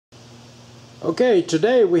Okay,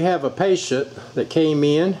 today we have a patient that came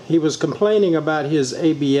in. He was complaining about his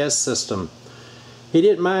ABS system. He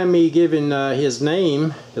didn't mind me giving his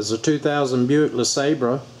name as a 2000 Buick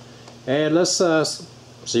LeSabre, and let's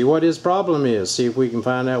see what his problem is, see if we can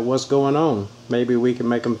find out what's going on. Maybe we can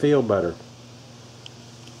make him feel better.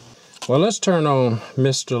 Well, let's turn on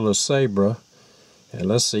Mr. LeSabre and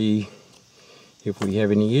let's see if we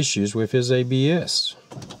have any issues with his ABS.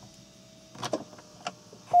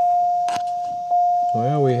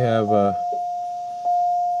 Well, we have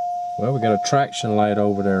we got a traction light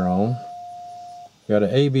over there on. We got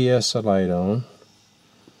an ABS light on,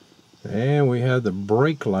 and we have the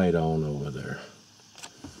brake light on over there.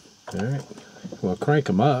 All right, we'll crank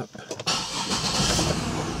them up.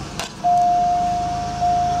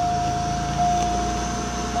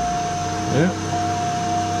 Yep,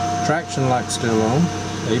 traction light's still on,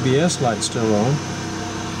 ABS light's still on,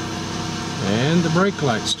 and the brake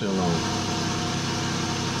light's still on.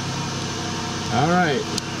 Alright,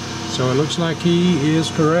 so it looks like he is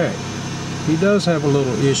correct. He does have a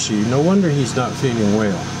little issue. No wonder he's not feeling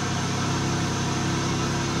well.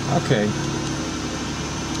 Okay.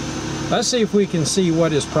 Let's see if we can see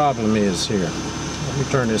what his problem is here. Let me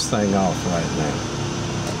turn this thing off right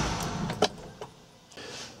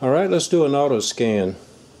now. Alright, let's do an auto scan.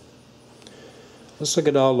 Let's look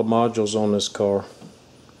at all the modules on this car.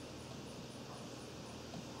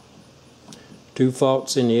 2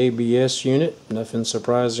 faults in the ABS unit, nothing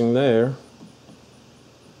surprising there.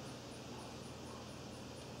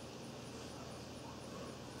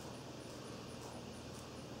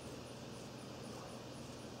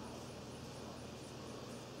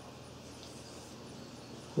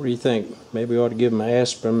 What do you think? Maybe we ought to give him an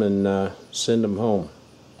aspirin and send him home.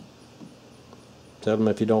 Tell him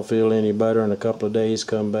if you don't feel any better in a couple of days,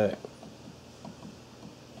 come back.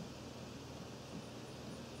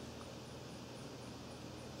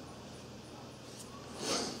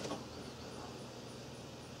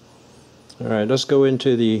 Alright, let's go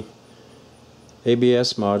into the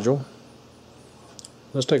ABS module.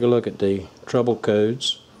 Let's take a look at the trouble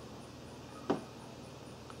codes.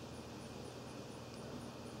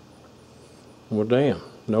 Well, damn,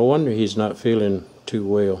 no wonder he's not feeling too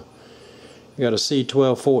well. You got a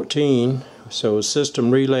C1214, so system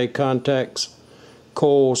relay contacts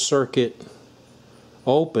coil circuit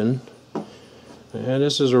open. And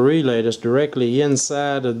this is a relay that's directly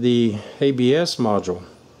inside of the ABS module.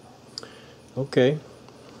 Okay,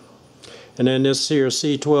 and then this here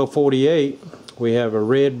C1248, we have a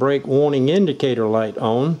red brake warning indicator light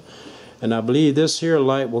on, and I believe this here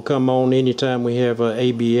light will come on anytime we have a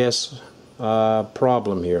ABS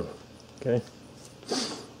problem here. Okay,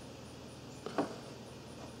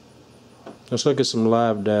 let's look at some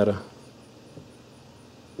live data.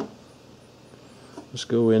 Let's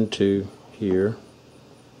go into here.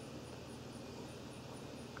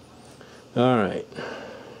 Alright.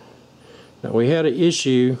 Now we had an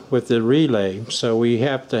issue with the relay, so we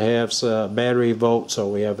have to have battery volts, so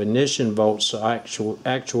we have ignition volts to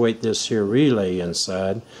actuate this here relay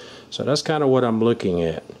inside. So that's kind of what I'm looking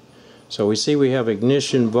at. So we see we have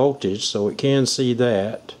ignition voltage, so we can see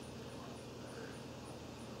that.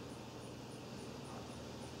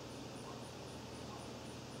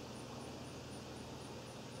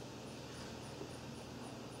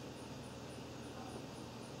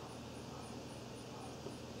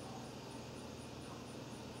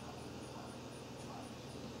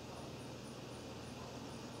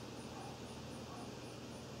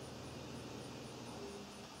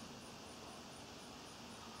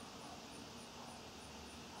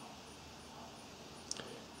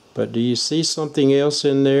 But do you see something else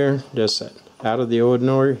in there that's out of the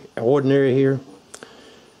ordinary here?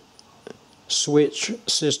 Switch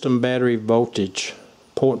system battery voltage,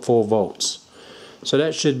 0.4 volts. So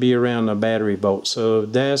that should be around the battery volt. So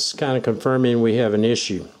that's kind of confirming we have an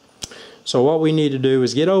issue. So what we need to do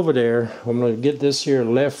is get over there. I'm going to get this here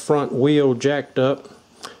left front wheel jacked up.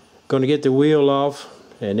 Going to get the wheel off,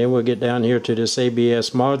 and then we'll get down here to this ABS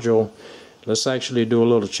module. Let's actually do a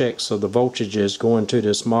little check so the voltage is going to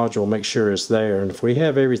this module, make sure it's there. And if we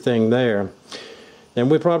have everything there, then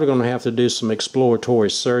we're probably going to have to do some exploratory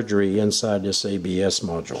surgery inside this ABS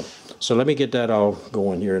module. So let me get that all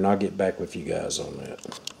going here, and I'll get back with you guys on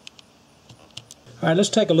that. Alright, let's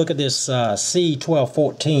take a look at this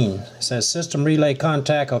C1214. It says system relay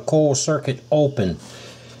contact or coil circuit open.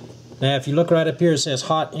 Now if you look right up here, it says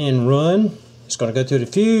hot and run. It's going to go through the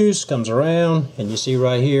fuse, comes around, and you see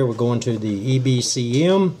right here we're going to the Ebc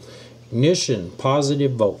M, ignition,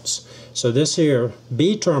 positive volts. So this here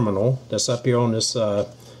B terminal that's up here on this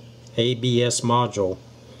ABS module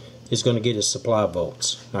is going to get his supply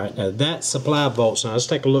volts. Alright, now that supply volts, now let's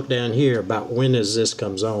take a look down here about when this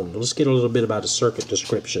comes on. Let's get a little bit about the circuit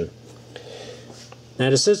description. Now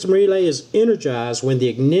the system relay is energized when the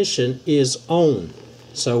ignition is on.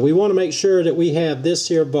 So we want to make sure that we have this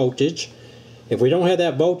here voltage. If we don't have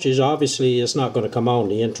that voltage, obviously it's not going to come on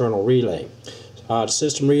the internal relay. The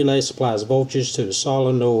system relay supplies voltage to the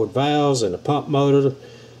solenoid valves and the pump motor.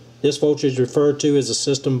 This voltage is referred to as the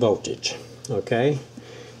system voltage. Okay,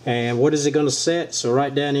 and what is it going to set? So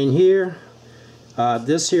right down in here,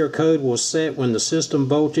 this here code will set when the system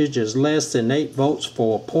voltage is less than 8 volts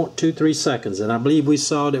for 0.23 seconds. And I believe we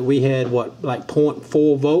saw that we had what, like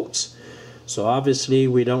 0.4 volts. So obviously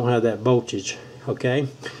we don't have that voltage. Okay,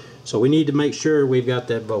 so we need to make sure we've got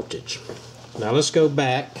that voltage. Now let's go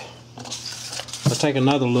back. Let's take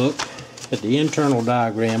another look at the internal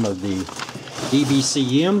diagram of the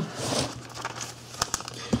Ebc M.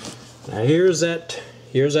 Now here's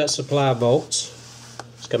that supply volts.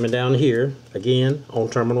 It's coming down here again on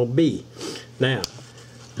terminal B. Now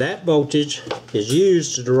that voltage is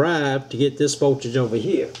used to derive to get this voltage over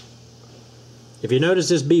here. If you notice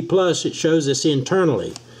this B plus, it shows this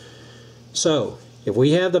internally. So if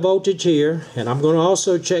we have the voltage here, and I'm going to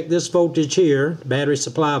also check this voltage here, battery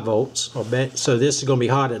supply volts, so this is going to be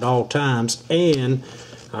hot at all times, and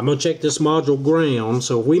I'm going to check this module ground.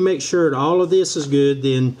 So if we make sure that all of this is good,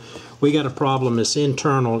 then we got a problem that's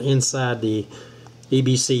internal inside the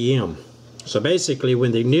Ebc M. So basically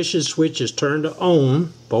when the ignition switch is turned to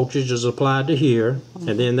on, voltage is applied to here,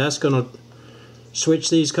 and then that's going to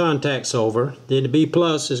switch these contacts over. Then the B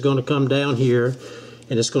plus is going to come down here,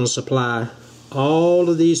 and it's going to supply all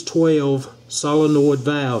of these 12 solenoid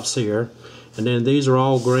valves here, and then these are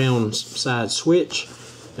all ground side switch,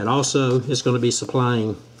 and also it's going to be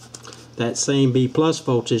supplying that same B plus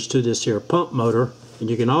voltage to this here pump motor, and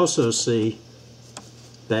you can also see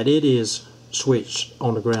that it is switched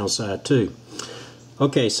on the ground side too.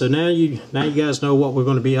 Okay, so now you guys know what we're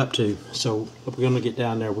going to be up to. So we're going to get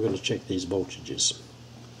down there, we're going to check these voltages.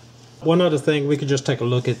 One other thing, we could just take a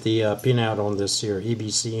look at the pinout on this here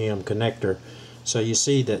Ebc M connector. So you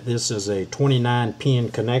see that this is a 29 pin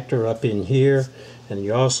connector up in here, and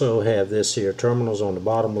you also have this here terminals on the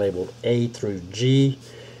bottom labeled A through G.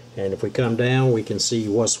 And if we come down, we can see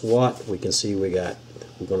what's what. We can see we're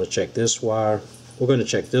going to check this wire. We're going to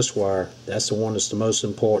check this wire. That's the one that's the most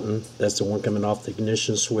important. That's the one coming off the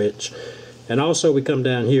ignition switch. And also we come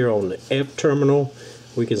down here on the F terminal.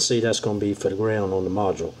 We can see that's going to be for the ground on the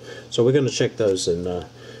module. So we're going to check those and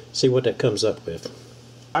see what that comes up with.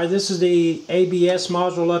 Alright, this is the ABS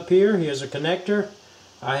module up here. Here's a connector.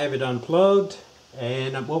 I have it unplugged,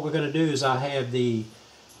 and what we're going to do is I have the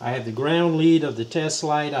ground lead of the test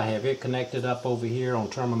light. I have it connected up over here on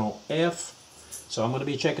terminal F. So I'm going to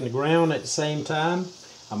be checking the ground at the same time.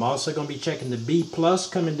 I'm also going to be checking the B plus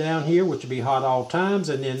coming down here, which will be hot all times,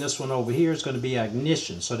 and then this one over here is going to be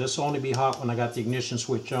ignition. So this will only be hot when I got the ignition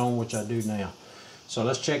switch on, which I do now. So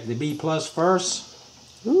let's check the B plus first.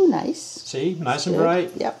 Ooh, nice. See, nice and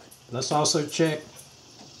bright. Yep. Let's also check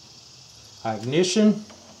ignition.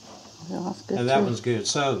 Well, that's good, and that too. one's good.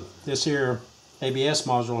 So this here ABS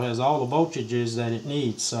module has all the voltages that it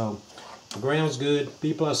needs. So the ground's good,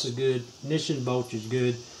 B plus is good, ignition voltage is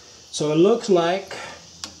good. So it looks like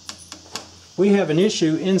we have an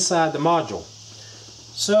issue inside the module.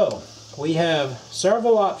 So we have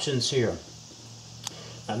several options here.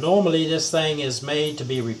 Now normally this thing is made to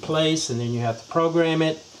be replaced, and then you have to program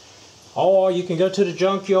it. Or you can go to the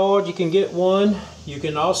junkyard, you can get one. You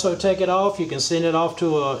can also take it off, you can send it off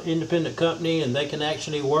to an independent company, and they can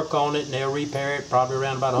actually work on it and they'll repair it, probably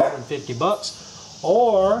around about 150 bucks.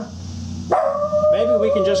 Or maybe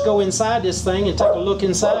we can just go inside this thing and take a look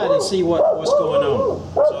inside and see what's going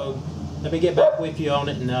on. So let me get back with you on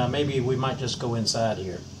it, and maybe we might just go inside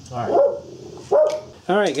here.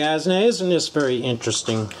 Alright guys, now isn't this very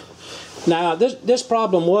interesting? Now this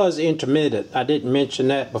problem was intermittent. I didn't mention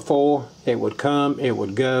that before. It would come, it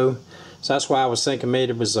would go. So that's why I was thinking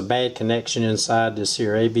maybe it was a bad connection inside this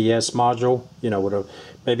here ABS module. You know, with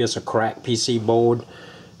maybe it's a cracked PC board.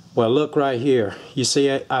 Well, look right here. You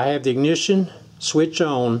see I have the ignition switch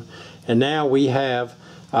on, and now we have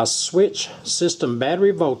our switch system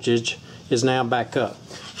battery voltage is now back up.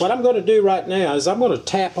 What I'm going to do right now is I'm going to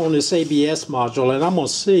tap on this ABS module, and I'm going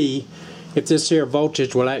to see if this here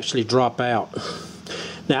voltage will actually drop out.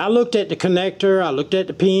 Now I looked at the connector, I looked at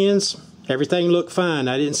the pins, everything looked fine.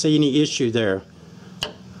 I didn't see any issue there.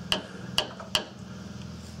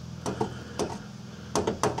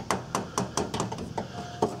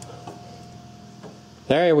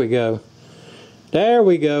 There we go. There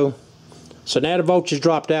we go. So now the voltage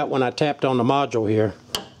dropped out when I tapped on the module here.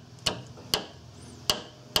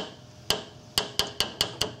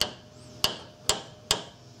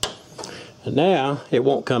 And now it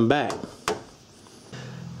won't come back.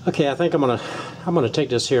 Okay, I think I'm gonna take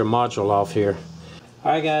this here module off here.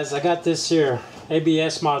 Alright guys, I got this here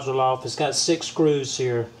ABS module off. It's got 6 screws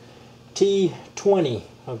here. T20,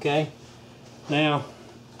 okay? Now,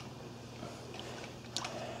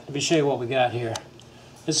 let me show you what we got here.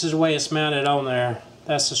 This is the way it's mounted on there.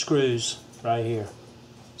 That's the screws right here.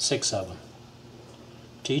 6 of them.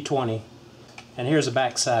 T20. And here's the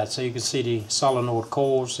back side, so you can see the solenoid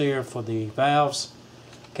coils here for the valves.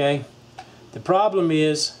 Okay? The problem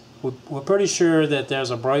is, we're pretty sure that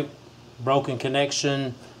there's a broken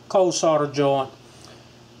connection, cold solder joint,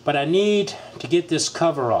 but I need to get this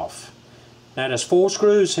cover off. Now there's 4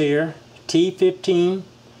 screws here. T15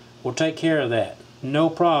 will take care of that. No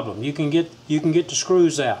problem. You can get the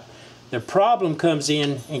screws out. The problem comes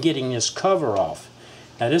in getting this cover off.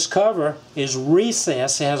 Now this cover is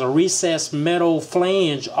recessed. It has a recessed metal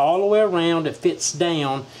flange all the way around. It fits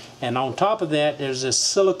down, and on top of that there's this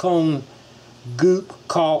silicone goop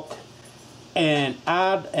caulk. And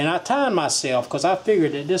I timed myself because I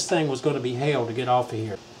figured that this thing was going to be hell to get off of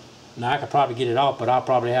here. Now I could probably get it off, but I'll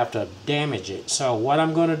probably have to damage it. So what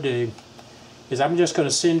I'm going to do is I'm just going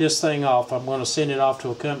to send this thing off. I'm going to send it off to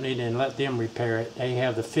a company and let them repair it. They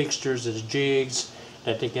have the fixtures, the jigs,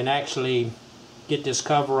 that they can actually get this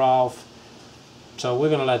cover off. So we're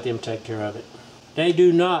going to let them take care of it. They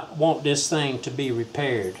do not want this thing to be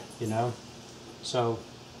repaired, you know. So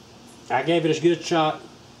I gave it a good shot.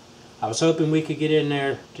 I was hoping we could get in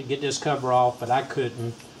there to get this cover off, but I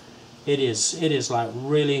couldn't. It is like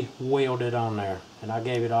really welded on there, and I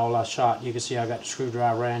gave it all a shot. You can see I got the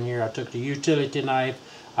screwdriver around here. I took the utility knife,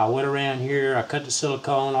 I went around here, I cut the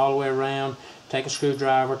silicone all the way around, take a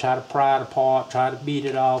screwdriver, try to pry it apart, try to beat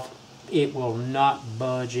it off. It will not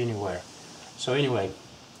budge anywhere. So anyway, I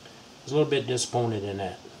was a little bit disappointed in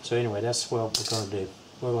that. So anyway, that's what we're going to do.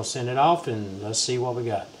 We're going to send it off and let's see what we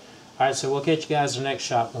got. Alright, so we'll catch you guys in the next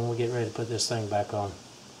shot when we get ready to put this thing back on.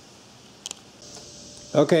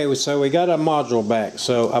 Okay, so we got our module back.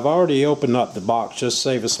 So I've already opened up the box just to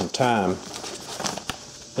save us some time.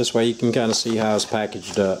 This way you can kind of see how it's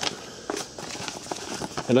packaged up.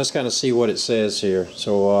 And let's kind of see what it says here.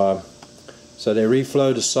 So they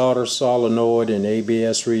reflow the solder solenoid and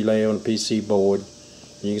ABS relay on the PC board.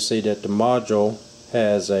 You can see that the module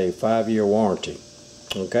has a 5-year warranty.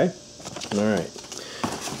 Okay? Alright.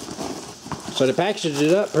 So they packaged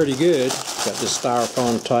it up pretty good. Got this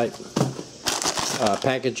styrofoam type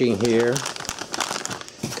packaging here.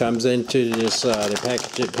 Comes into this, they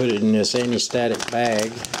package it, put it in this anti-static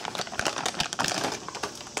bag.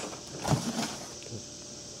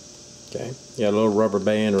 Okay, got a little rubber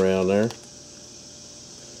band around there.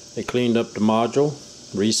 They cleaned up the module,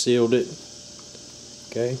 resealed it.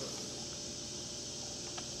 Okay.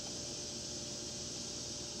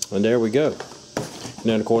 And there we go. And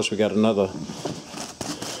then of course we got another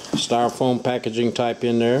styrofoam packaging type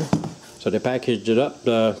in there. So they packaged it up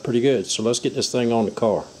pretty good. So let's get this thing on the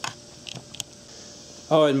car.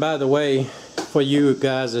 Oh, and by the way, for you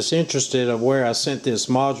guys that's interested of where I sent this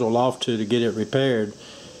module off to get it repaired,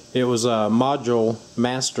 it was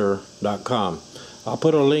modulemaster.com. I'll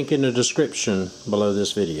put a link in the description below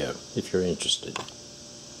this video if you're interested.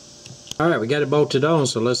 Alright, we got it bolted on,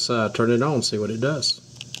 so let's turn it on and see what it does.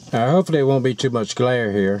 Hopefully it won't be too much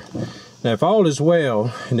glare here. Now if all is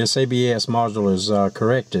well and this ABS module is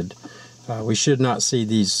corrected, we should not see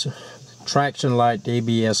these traction light, the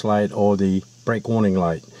ABS light, or the brake warning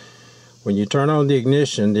light. When you turn on the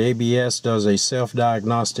ignition, the ABS does a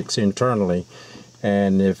self-diagnostics internally,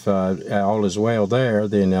 and if all is well there,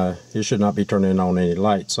 then it should not be turning on any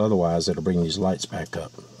lights. Otherwise it'll bring these lights back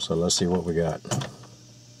up. So let's see what we got.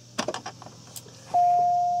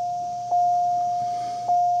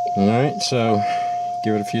 Alright, so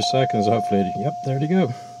give it a few seconds, hopefully. Yep, there they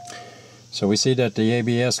go. So we see that the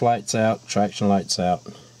ABS light's out, traction light's out.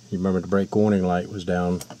 You remember the brake warning light was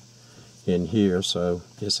down in here, so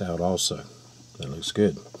it's out also. That looks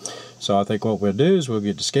good. So I think what we'll do is we'll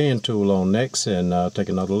get the scan tool on next and take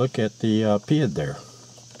another look at the PID there.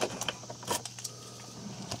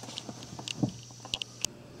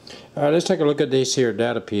 Alright, let's take a look at these here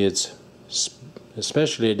data PIDs,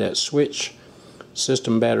 especially that switch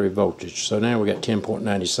system battery voltage. So now we got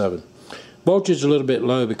 10.97. Voltage a little bit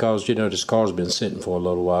low because, you know, this car's been sitting for a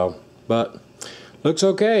little while, but looks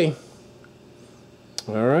okay.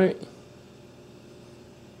 Alright.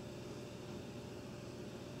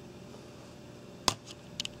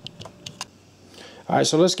 Alright,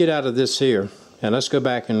 so let's get out of this here and let's go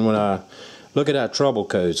back and look at our trouble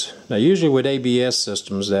codes. Now usually with ABS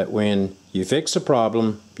systems, that when you fix a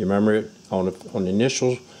problem, you remember it on the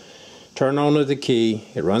initial turn on the key,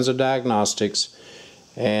 it runs the diagnostics,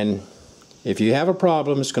 and if you have a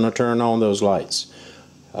problem, it's going to turn on those lights.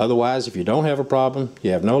 Otherwise, if you don't have a problem,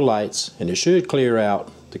 you have no lights, and it should clear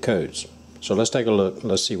out the codes. So let's take a look.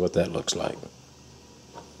 Let's see what that looks like.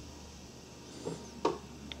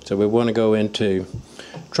 So we want to go into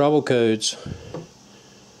trouble codes,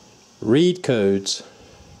 read codes,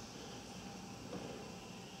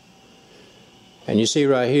 and you see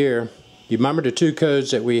right here, you remember the two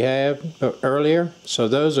codes that we have earlier? So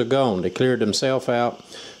those are gone. They cleared themselves out.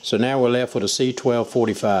 So now we're left with a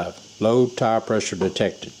C1245, low tire pressure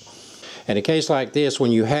detected. In a case like this,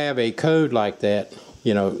 when you have a code like that,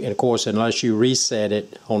 you know, and of course, unless you reset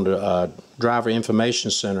it on the driver information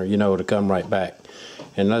center, you know, it'll come right back.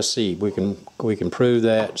 And let's see, we can prove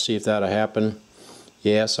that, see if that'll happen.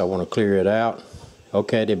 Yes, I want to clear it out.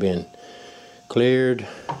 Okay, they've been cleared.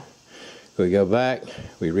 We go back,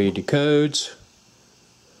 we read the codes,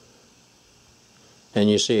 and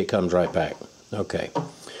you see it comes right back. Okay,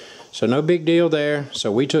 so no big deal there.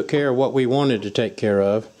 So we took care of what we wanted to take care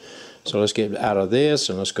of. So let's get out of this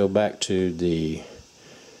and let's go back to the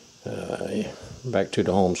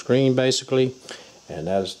home screen basically, and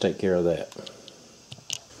that'll take care of that.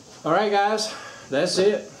 All right, guys, that's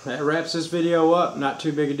it. That wraps this video up. Not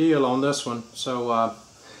too big a deal on this one. So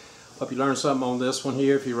hope you learned something on this one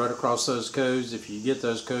here. If you run across those codes, if you get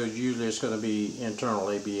those codes, usually it's going to be internal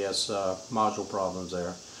ABS module problems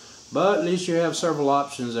there. But at least you have several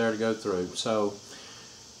options there to go through. So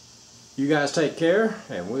you guys take care,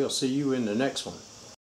 and we'll see you in the next one.